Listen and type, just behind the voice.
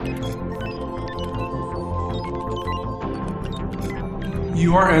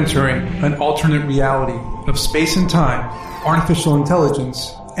You are entering an alternate reality of space and time, artificial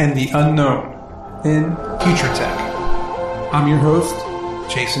intelligence, and the unknown in Future Tech. I'm your host,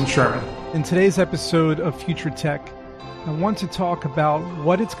 Jason Sherman. In today's episode of Future Tech, I want to talk about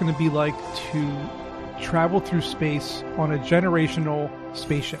what it's going to be like to travel through space on a generational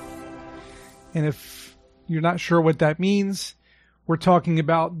spaceship. And if you're not sure what that means, we're talking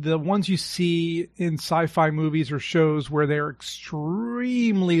about the ones you see in sci-fi movies or shows where they're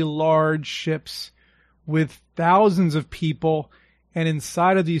extremely large ships with thousands of people. And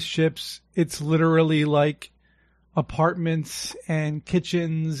inside of these ships, it's literally like apartments and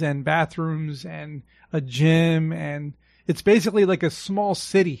kitchens and bathrooms and a gym. And it's basically like a small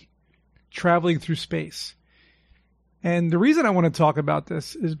city traveling through space. And the reason I want to talk about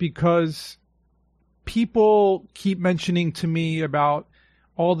this is because people keep mentioning to me about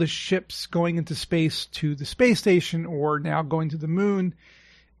all the ships going into space to the space station or now going to the moon.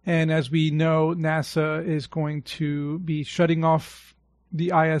 And as we know, NASA is going to be shutting off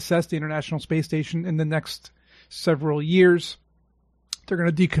the ISS, the International Space Station, in the next several years. They're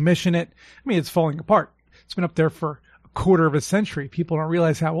going to decommission it. I mean, it's falling apart. It's been up there for a quarter of a century. People don't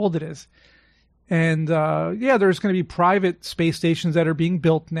realize how old it is. And, there's going to be private space stations that are being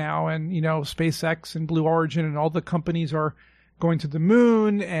built now. And, SpaceX and Blue Origin and all the companies are going to the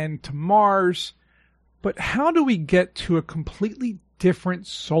moon and to Mars. But how do we get to a completely different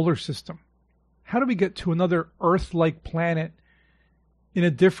solar system? How do we get to another Earth-like planet in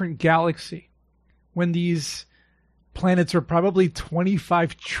a different galaxy when these planets are probably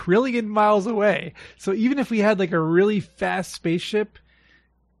 25 trillion miles away? So even if we had like a really fast spaceship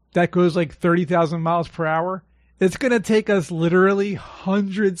that goes like 30,000 miles per hour, it's going to take us literally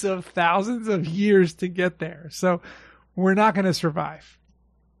hundreds of thousands of years to get there. So we're not going to survive.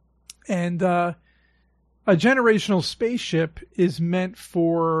 And a generational spaceship is meant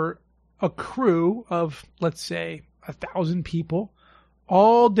for a crew of, let's say, 1,000 people,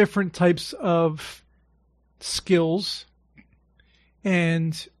 all different types of skills,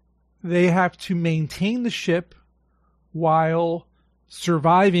 and they have to maintain the ship while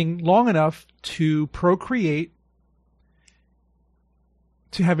surviving long enough to procreate,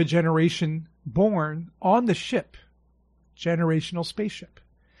 to have a generation born on the ship. Generational spaceship.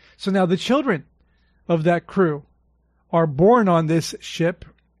 So now the children of that crew are born on this ship,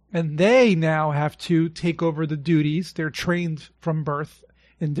 and they now have to take over the duties. They're trained from birth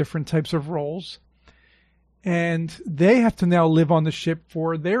in different types of roles. And they have to now live on the ship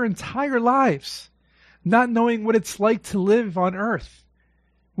for their entire lives, not knowing what it's like to live on Earth,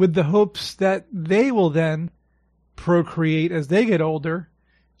 with the hopes that they will then procreate as they get older,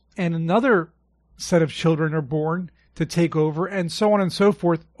 and another set of children are born to take over, and so on and so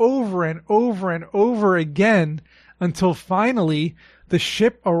forth, over and over and over again, until finally the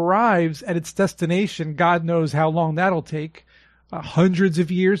ship arrives at its destination. God knows how long that'll take. Hundreds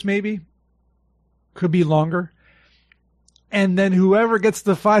of years, maybe. Could be longer. And then whoever gets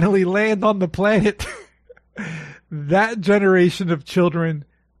to finally land on the planet, that generation of children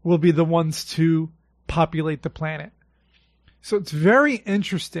will be the ones to populate the planet. So it's very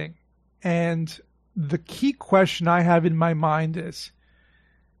interesting. And the key question I have in my mind is,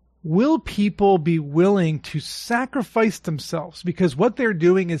 will people be willing to sacrifice themselves? Because what they're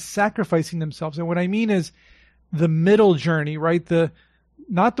doing is sacrificing themselves. And what I mean is the middle journey, right?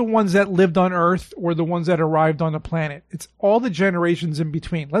 Not the ones that lived on Earth or the ones that arrived on the planet. It's all the generations in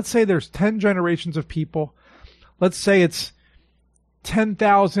between. Let's say there's 10 generations of people. Let's say it's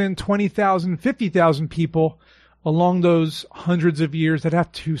 10,000, 20,000, 50,000 people along those hundreds of years that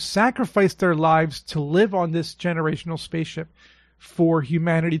have to sacrifice their lives to live on this generational spaceship for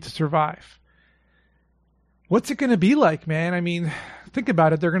humanity to survive. What's it going to be like, man? I mean, think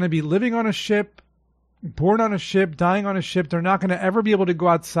about it. They're going to be living on a ship, born on a ship, dying on a ship. They're not going to ever be able to go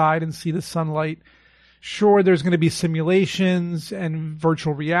outside and see the sunlight. Sure, there's going to be simulations and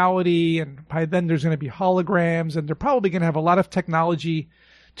virtual reality, and by then there's going to be holograms, and they're probably going to have a lot of technology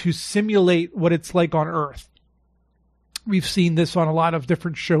to simulate what it's like on Earth. We've seen this on a lot of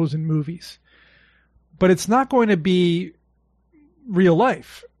different shows and movies. But it's not going to be real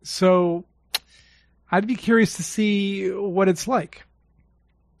life. So I'd be curious to see what it's like.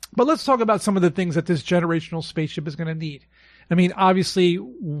 But let's talk about some of the things that this generational spaceship is going to need. I mean, obviously,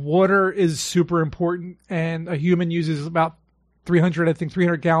 water is super important, and a human uses about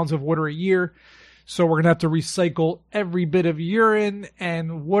 300 gallons of water a year. So we're going to have to recycle every bit of urine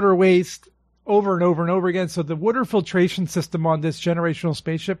and water waste over and over and over again. So the water filtration system on this generational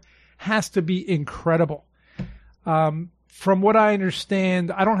spaceship has to be incredible. from what I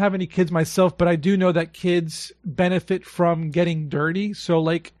understand, I don't have any kids myself, but I do know that kids benefit from getting dirty. So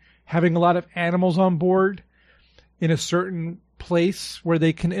like having a lot of animals on board in a certain place where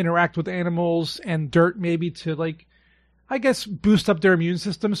they can interact with animals and dirt maybe to like, I guess, boost up their immune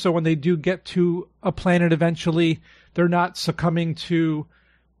system. So when they do get to a planet eventually, they're not succumbing to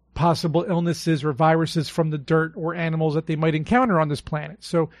possible illnesses or viruses from the dirt or animals that they might encounter on this planet.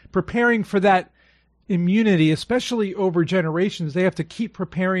 So preparing for that immunity, especially over generations, they have to keep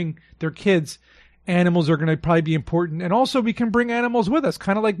preparing their kids. Animals are going to probably be important. And also we can bring animals with us,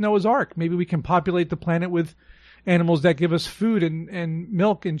 kind of like Noah's Ark. Maybe we can populate the planet with animals that give us food and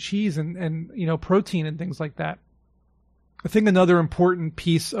milk and cheese and protein and things like that. I think another important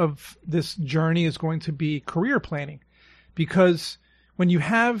piece of this journey is going to be career planning, because when you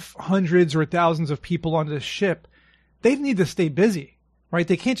have hundreds or thousands of people on this ship, they need to stay busy, right?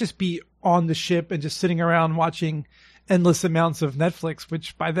 They can't just be on the ship and just sitting around watching endless amounts of Netflix,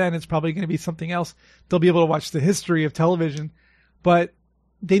 which by then it's probably going to be something else. They'll be able to watch the history of television, but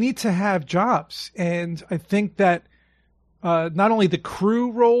they need to have jobs. And I think that not only the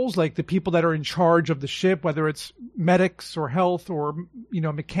crew roles, like the people that are in charge of the ship, whether it's medics or health or,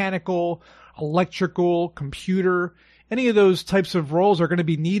 mechanical, electrical, computer, any of those types of roles are going to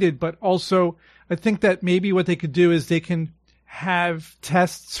be needed. But also I think that maybe what they could do is they can have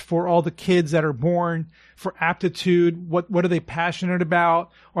tests for all the kids that are born for aptitude. What are they passionate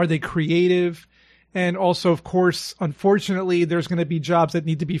about? Are they creative? And also, of course, unfortunately, there's going to be jobs that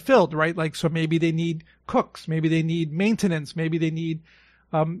need to be filled, right? Like, so maybe they need cooks, maybe they need maintenance, maybe they need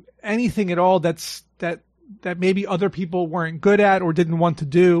anything at all that maybe other people weren't good at or didn't want to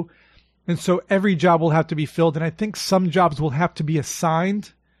do. And so every job will have to be filled. And I think some jobs will have to be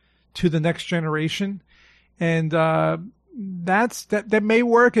assigned to the next generation. And that may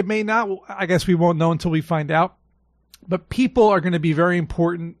work. It may not. I guess we won't know until we find out. But people are going to be very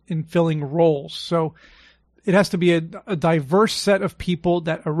important in filling roles. So it has to be a diverse set of people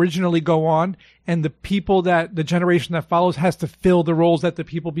that originally go on, and the people that the generation that follows has to fill the roles that the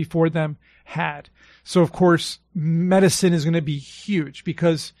people before them had. So of course, medicine is going to be huge,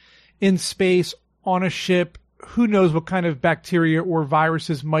 because in space, on a ship, who knows what kind of bacteria or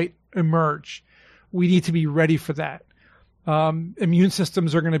viruses might emerge. We need to be ready for that. Immune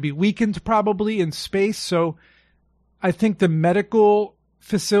systems are going to be weakened probably in space. So I think the medical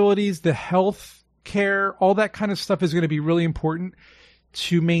facilities, the health care, all that kind of stuff is going to be really important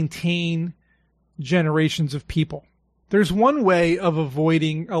to maintain generations of people. There's one way of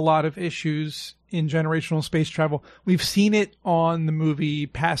avoiding a lot of issues in generational space travel. We've seen it on the movie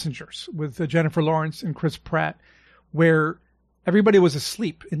Passengers with Jennifer Lawrence and Chris Pratt, where everybody was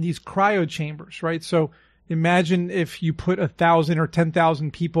asleep in these cryo chambers, right? So imagine if you put 1,000 or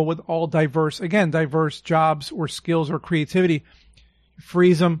 10,000 people with all diverse jobs or skills or creativity,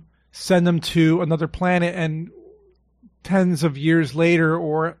 freeze them, send them to another planet, and tens of years later,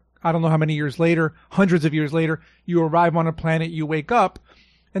 or I don't know how many years later, hundreds of years later, you arrive on a planet, you wake up,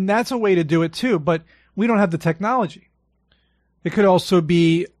 and that's a way to do it too, but we don't have the technology. It could also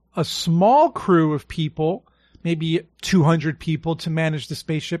be a small crew of people, maybe 200 people to manage the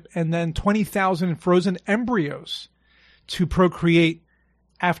spaceship, and then 20,000 frozen embryos to procreate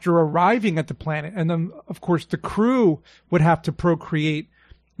after arriving at the planet. And then, of course, the crew would have to procreate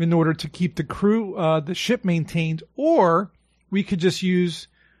in order to keep the ship maintained. Or we could just use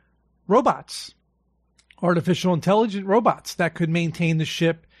robots, artificial intelligent robots that could maintain the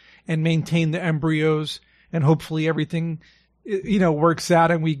ship and maintain the embryos, and hopefully everything, works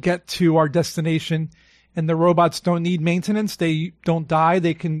out and we get to our destination. And the robots don't need maintenance. They don't die.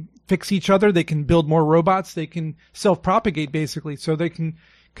 They can fix each other. They can build more robots. They can self-propagate, basically. So they can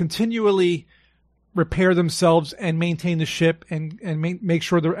continually repair themselves and maintain the ship and make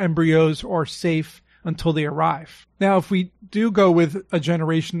sure their embryos are safe until they arrive. Now, if we do go with a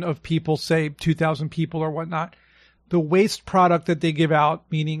generation of people, say 2,000 people or whatnot, the waste product that they give out,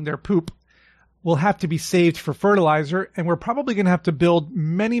 meaning their poop, will have to be saved for fertilizer, and we're probably going to have to build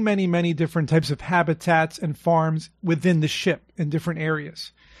many, many, many different types of habitats and farms within the ship in different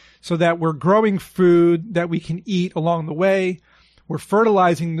areas, so that we're growing food that we can eat along the way, we're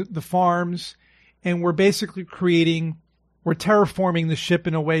fertilizing the farms, and we're basically we're terraforming the ship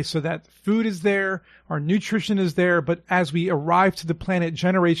in a way so that food is there, our nutrition is there, but as we arrive to the planet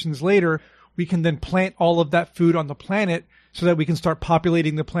generations later, we can then plant all of that food on the planet so that we can start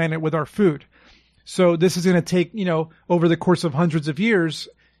populating the planet with our food. So this is going to take, over the course of hundreds of years.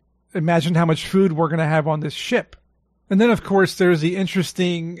 Imagine how much food we're going to have on this ship. And then, of course, there's the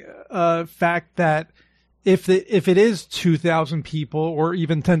interesting fact that if it is 2,000 people or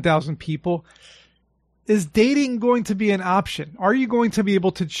even 10,000 people, is dating going to be an option? Are you going to be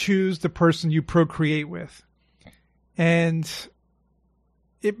able to choose the person you procreate with? And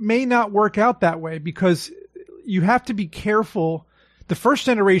it may not work out that way because you have to be careful. The first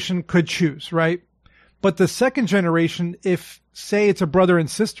generation could choose, right? But the second generation, if say it's a brother and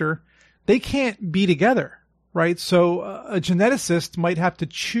sister, they can't be together, right? So a geneticist might have to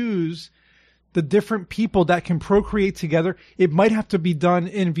choose the different people that can procreate together. It might have to be done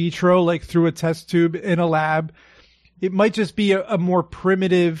in vitro, like through a test tube in a lab. It might just be a more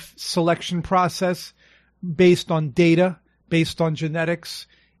primitive selection process based on data, based on genetics,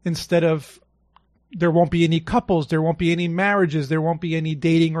 instead of there won't be any couples, there won't be any marriages, there won't be any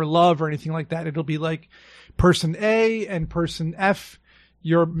dating or love or anything like that. It'll be like person A and person F,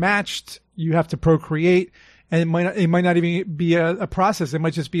 you're matched, you have to procreate. And it might not even be a process. It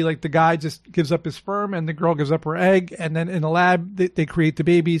might just be like the guy just gives up his sperm and the girl gives up her egg. And then in the lab, they create the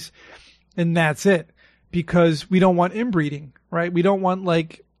babies and that's it. Because we don't want inbreeding, right? We don't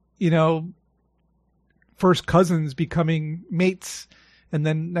want first cousins becoming mates. And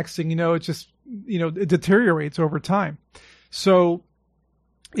then next thing you know, it just, it deteriorates over time. So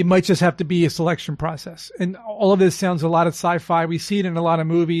it might just have to be a selection process. And all of this sounds a lot of sci-fi. We see it in a lot of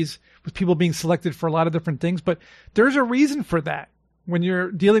movies with people being selected for a lot of different things, but there's a reason for that. When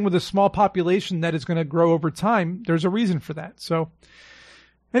you're dealing with a small population that is going to grow over time, there's a reason for that. So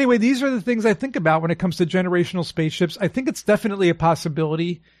anyway, these are the things I think about when it comes to generational spaceships. I think it's definitely a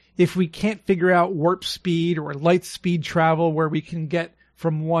possibility if we can't figure out warp speed or light speed travel where we can get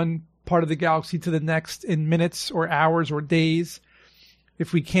from one part of the galaxy to the next in minutes or hours or days.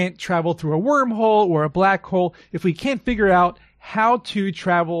 If we can't travel through a wormhole or a black hole, if we can't figure out how to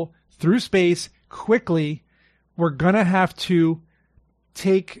travel through space quickly, we're going to have to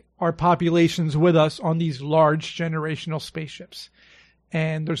take our populations with us on these large generational spaceships.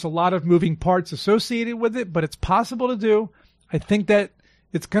 And there's a lot of moving parts associated with it, but it's possible to do. I think that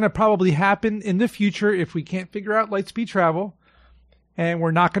it's going to probably happen in the future if we can't figure out light speed travel. And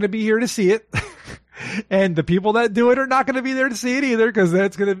we're not going to be here to see it. And the people that do it are not going to be there to see it either because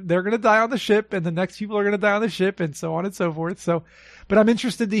they're going to die on the ship and the next people are going to die on the ship and so on and so forth. So, but I'm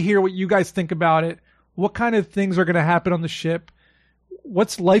interested to hear what you guys think about it. What kind of things are going to happen on the ship?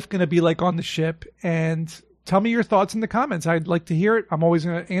 What's life going to be like on the ship? And tell me your thoughts in the comments. I'd like to hear it. I'm always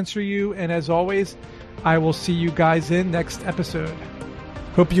going to answer you. And as always, I will see you guys in next episode.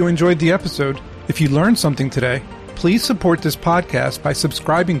 Hope you enjoyed the episode. If you learned something today, please support this podcast by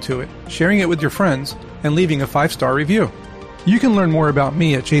subscribing to it, sharing it with your friends, and leaving a 5-star review. You can learn more about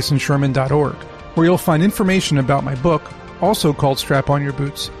me at jasonsherman.org, where you'll find information about my book, also called Strap On Your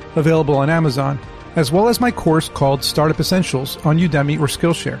Boots, available on Amazon, as well as my course called Startup Essentials on Udemy or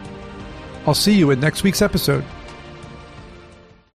Skillshare. I'll see you in next week's episode.